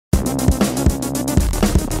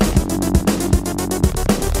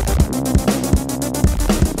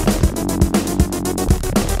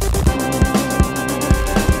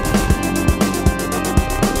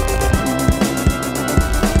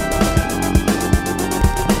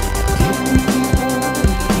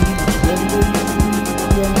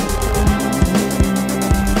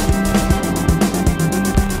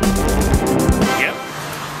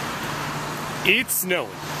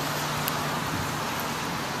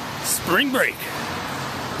spring break.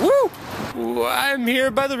 Woo! I'm here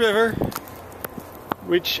by the river,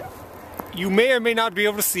 which you may or may not be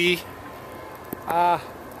able to see, to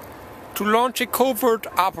launch a covert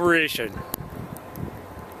operation.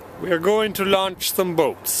 We are going to launch some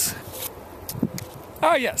boats.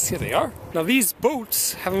 Ah yes, here they are. Now these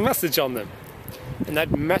boats have a message on them, and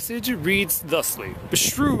that message reads thusly: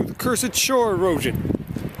 "Beshrew the cursed shore erosion.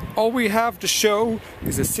 All we have to show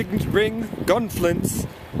is a signet ring, gun flints,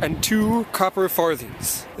 and 2 copper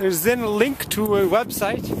farthings." There's then a link to a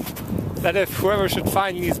website that if whoever should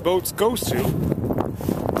find these boats goes to,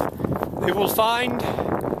 they will find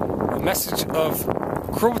a message of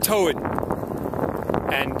Croatoan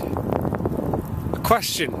and a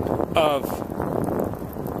question of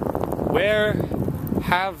where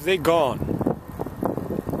have they gone?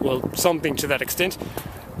 Well, something to that extent.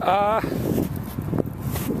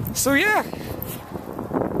 So yeah,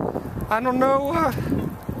 I don't know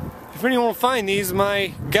if anyone will find these.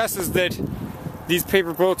 My guess is that these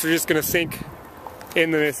paper boats are just gonna sink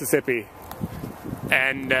in the Mississippi,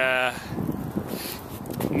 and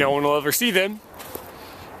no one will ever see them.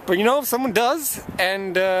 But you know, if someone does,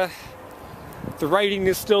 and the writing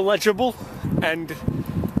is still legible, and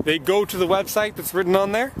they go to the website that's written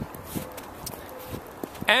on there,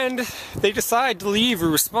 and they decide to leave a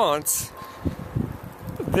response,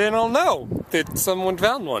 then I'll know that someone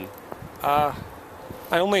found one. I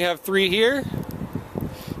only have 3 here.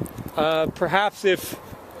 Perhaps if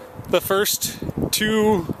the first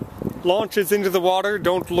 2 launches into the water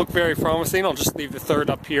don't look very promising, I'll just leave the 3rd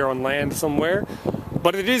up here on land somewhere.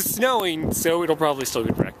 But it is snowing, so it'll probably still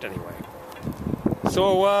get wrecked anyway.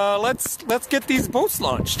 So let's get these boats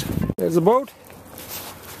launched. There's a boat.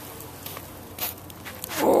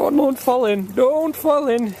 Oh, don't fall in. Don't fall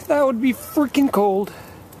in. That would be freaking cold.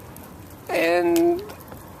 And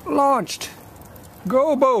launched.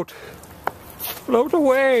 Go boat. Float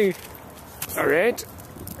away. Alright.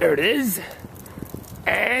 There it is.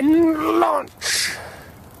 And launch.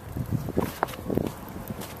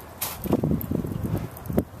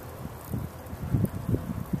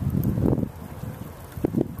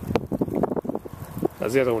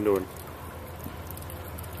 How's the other one doing?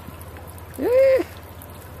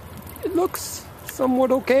 It looks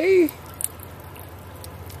somewhat okay.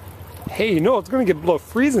 Hey, you know, it's gonna get below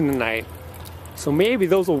freezing tonight. So maybe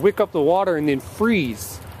those will wick up the water and then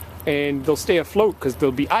freeze. And they'll stay afloat because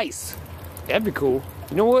there'll be ice. That'd be cool.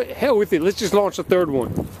 You know what? Hell with it. Let's just launch the 3rd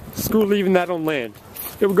one. Screw leaving that on land.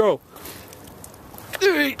 Here we go.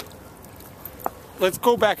 Let's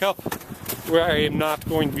go back up where I am not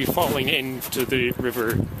going to be falling into the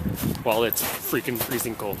river while it's freaking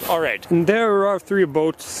freezing cold. Alright. And there are 3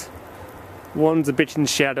 boats. One's a bit in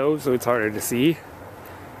shadow, so it's harder to see.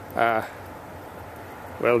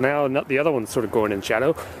 Well, now not the other one's sort of going in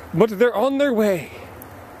shadow, but they're on their way.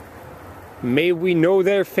 May we know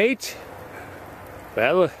their fate?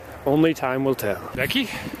 Well, only time will tell. Becky,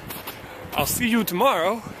 I'll see you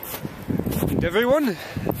tomorrow. And everyone,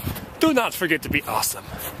 do not forget to be awesome.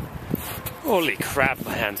 Holy crap,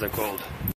 my hands are cold.